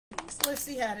Let's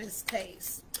see how this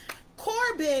tastes.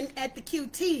 Corbin at the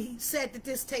QT said that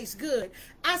this tastes good.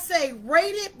 I say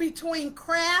rate it between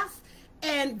Kraft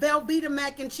and Velveeta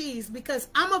mac and cheese because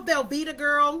I'm a Velveeta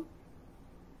girl.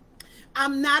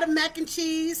 I'm not a mac and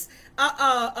cheese.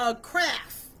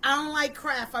 Kraft. I don't like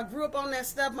Kraft. I grew up on that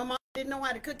stuff. My mom didn't know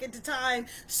how to cook at the time,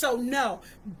 so no.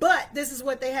 But this is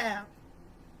what they have.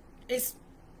 It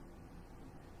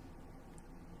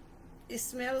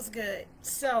smells good.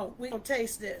 So we're gonna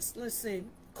taste this. Let's see.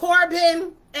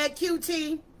 Corbin at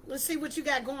QT. Let's see what you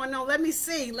got going on. Let me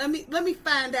see. Let me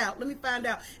find out. Let me find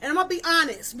out. And I'm gonna be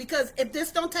honest because if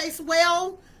this don't taste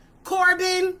well,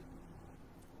 Corbin.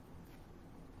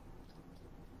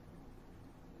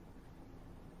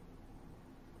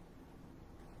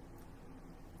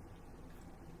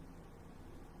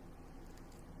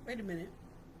 Wait a minute.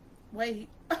 Wait.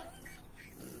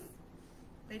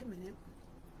 Wait a minute.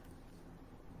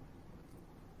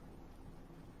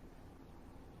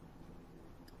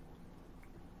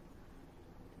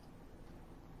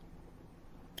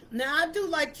 Now, I do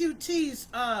like QT's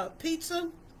pizza,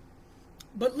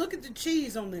 but look at the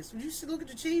cheese on this. Would you see, look at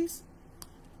the cheese?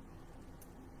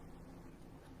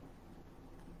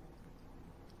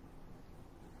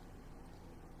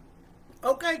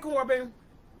 Okay, Corbin.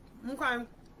 Okay.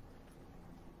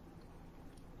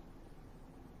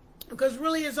 Because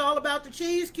really it's all about the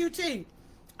cheese, QT.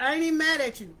 I ain't even mad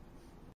at you.